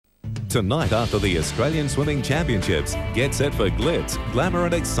Tonight after the Australian Swimming Championships, get set for glitz, glamour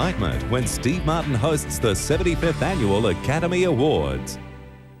and excitement when Steve Martin hosts the 75th Annual Academy Awards.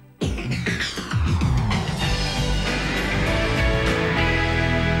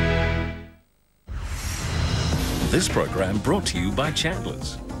 This program brought to you by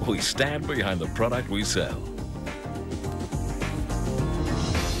Chandler's. We stand behind the product we sell.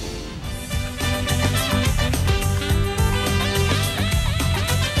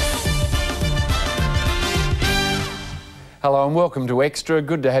 Hello and welcome to Extra.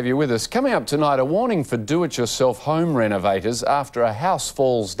 Good to have you with us. Coming up tonight, a warning for do-it-yourself home renovators after a house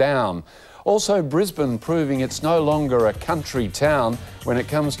falls down. Also, Brisbane proving it's no longer a country town when it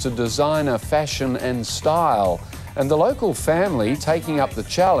comes to designer, fashion and style. And the local family taking up the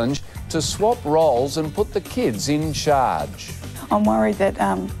challenge to swap roles and put the kids in charge. I'm worried that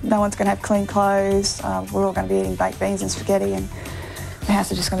no one's going to have clean clothes, we're all going to be eating baked beans and spaghetti, and the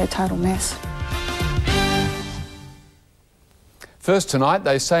house is just going to be a total mess. First tonight,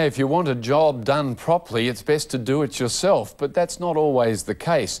 they say if you want a job done properly, it's best to do it yourself, but that's not always the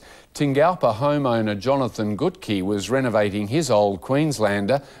case. Tingalpa homeowner Jonathan Gutke was renovating his old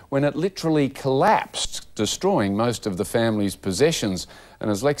Queenslander when it literally collapsed, destroying most of the family's possessions. And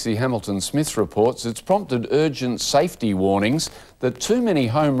as Lexi Hamilton-Smith reports, it's prompted urgent safety warnings that too many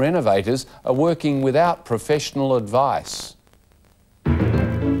home renovators are working without professional advice.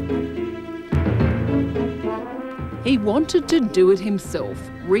 He wanted to do it himself,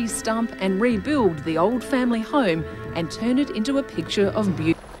 re-stump and rebuild the old family home and turn it into a picture of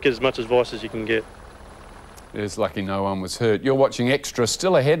beauty. Get as much advice as you can get. It's lucky no one was hurt. You're watching Extra.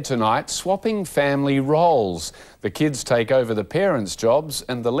 Still ahead tonight, swapping family roles. The kids take over the parents' jobs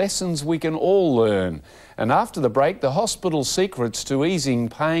and the lessons we can all learn. And after the break, the hospital secrets to easing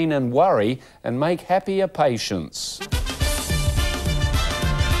pain and worry and make happier patients.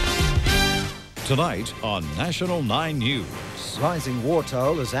 Tonight on National 9 News. Rising war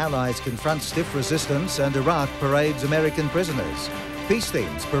toll as Allies confront stiff resistance and Iraq parades American prisoners. Peace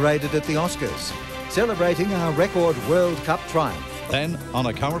themes paraded at the Oscars, celebrating our record World Cup triumph. Then on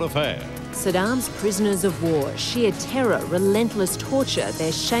A Current Affair. Saddam's prisoners of war, sheer terror, relentless torture,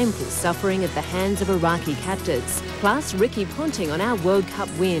 their shameful suffering at the hands of Iraqi captors. Plus Ricky Ponting on our World Cup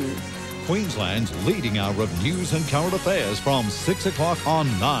win. Queensland's leading hour of news and current affairs from 6 o'clock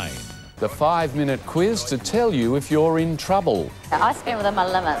on 9. The 5-minute quiz to tell you if you're in trouble. I spend within my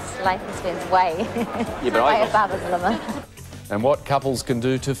limits. Lathan spends way above his limit. And what couples can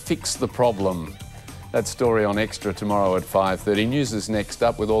do to fix the problem. That story on Extra tomorrow at 5:30. News is next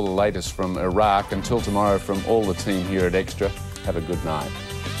up with all the latest from Iraq. Until tomorrow, from all the team here at Extra, have a good night.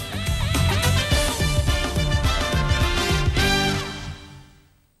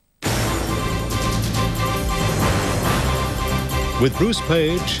 With Bruce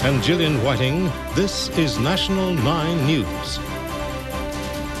Paige and Jillian Whiting, this is National 9 News.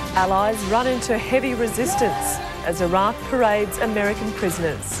 Allies run into heavy resistance as Iraq parades American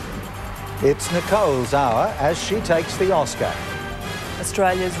prisoners. It's Nicole's hour as she takes the Oscar.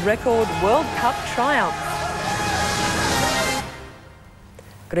 Australia's record World Cup triumph.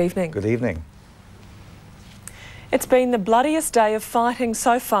 Good evening. Good evening. It's been the bloodiest day of fighting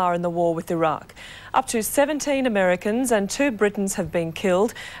so far in the war with Iraq. Up to 17 Americans and 2 Britons have been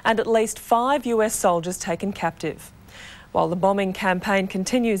killed and at least 5 US soldiers taken captive. While the bombing campaign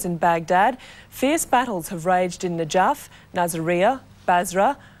continues in Baghdad, fierce battles have raged in Najaf, Nasiriyah,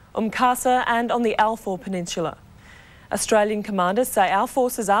 Basra, Qasr and on the Al-Faw Peninsula. Australian commanders say our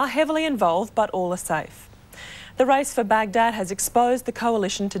forces are heavily involved, but all are safe. The race for Baghdad has exposed the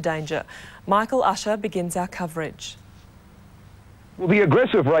coalition to danger. Michael Usher begins our coverage. Well, the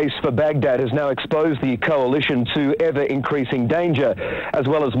aggressive race for Baghdad has now exposed the coalition to ever-increasing danger, as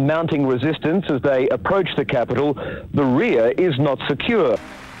well as mounting resistance as they approach the capital. The rear is not secure.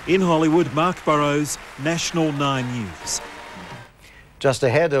 In Hollywood, Mark Burrows, National 9 News. Just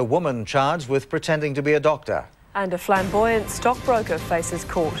ahead, a woman charged with pretending to be a doctor. And a flamboyant stockbroker faces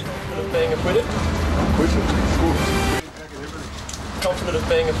court. Confident of being acquitted? Acquitted. Confident of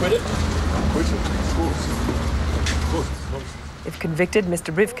being acquitted? Acquitted. If convicted,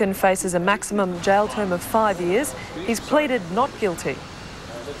 Mr Rivkin faces a maximum jail term of 5 years. He's pleaded not guilty.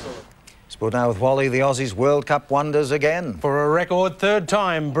 Sport now with Wally. The Aussies World Cup wonders again. For a record 3rd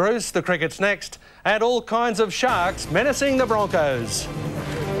time, Bruce, the cricket's next. And all kinds of sharks menacing the Broncos.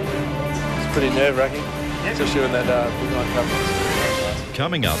 It's pretty nerve-wracking, especially when that Big Night Cup.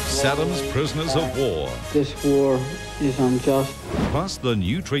 Coming up, Saddam's prisoners of war. This war is unjust. Plus the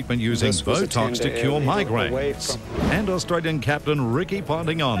new treatment using Botox to cure migraines. And Australian captain Ricky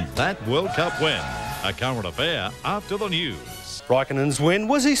Ponting on that World Cup win. A current affair after the news. Raikkonen's win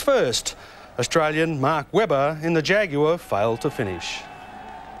was his first. Australian Mark Webber in the Jaguar failed to finish.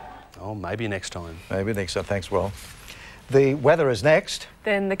 Oh, maybe next time. Maybe next time. Thanks, Will. The weather is next.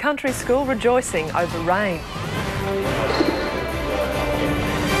 Then the country school rejoicing over rain.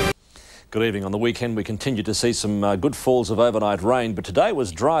 Good evening. On the weekend we continued to see some good falls of overnight rain, but today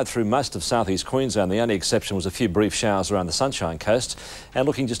was dry through most of southeast Queensland. The only exception was a few brief showers around the Sunshine Coast. And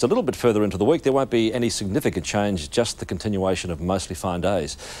looking just a little bit further into the week, there won't be any significant change, just the continuation of mostly fine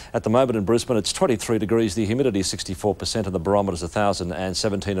days. At the moment in Brisbane it's 23 degrees, the humidity is 64% and the barometer's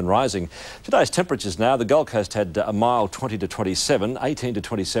 1,017 and rising. Today's temperatures now, the Gold Coast had a mild 20 to 27, 18 to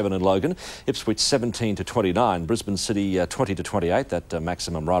 27 in Logan, Ipswich 17 to 29, Brisbane City 20 to 28, that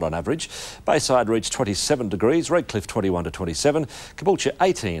maximum right on average. Bayside reached 27 degrees, Redcliffe 21 to 27, Caboolture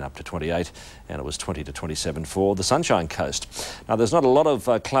 18 up to 28, and it was 20 to 27 for the Sunshine Coast. Now there's not a lot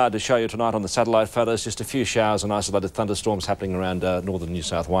of cloud to show you tonight on the satellite photos, just a few showers and isolated thunderstorms happening around northern New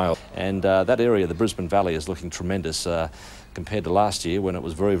South Wales. And that area, the Brisbane Valley, is looking tremendous compared to last year when it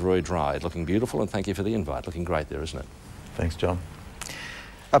was very, very dry. Looking beautiful, and thank you for the invite. Looking great there, isn't it? Thanks, John.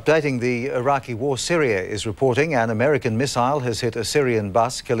 Updating the Iraqi war, Syria is reporting an American missile has hit a Syrian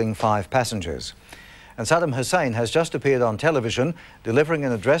bus, killing 5 passengers. And Saddam Hussein has just appeared on television, delivering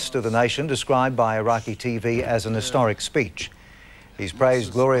an address to the nation described by Iraqi TV as an historic speech. He's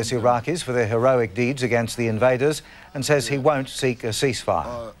praised glorious Iraqis for their heroic deeds against the invaders and says he won't seek a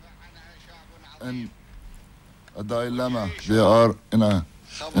ceasefire. In a dilemma, they are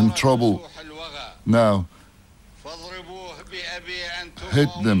in trouble now. Hit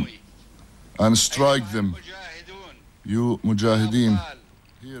them and strike them, you mujahideen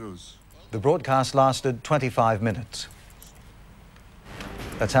heroes. The broadcast lasted 25 minutes.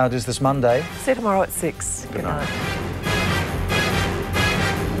 That's how it is this Monday. See you tomorrow at 6. Good night.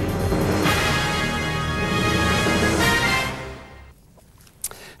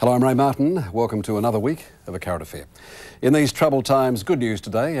 Hello, I'm Ray Martin. Welcome to another week of A Current Affair. In these troubled times, good news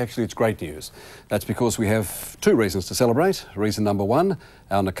today. Actually, it's great news. That's because we have 2 reasons to celebrate. Reason number 1,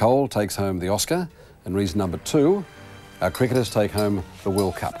 our Nicole takes home the Oscar. And reason number 2, our cricketers take home the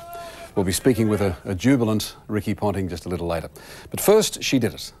World Cup. We'll be speaking with a jubilant Ricky Ponting just a little later. But first, she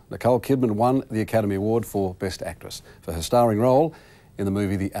did it. Nicole Kidman won the Academy Award for Best Actress for her starring role in the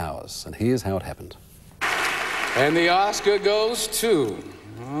movie The Hours. And here's how it happened. And the Oscar goes to...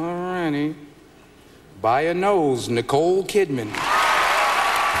 Alrighty. By a nose, Nicole Kidman.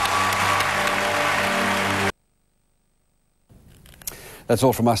 That's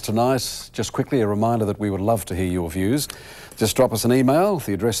all from us tonight. Just quickly, a reminder that we would love to hear your views. Just drop us an email.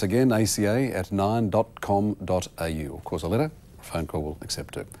 The address again, aca@9.com.au. Of course, a letter, a phone call will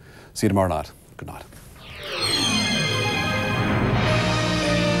accept too. See you tomorrow night. Good night.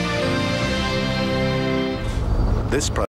 This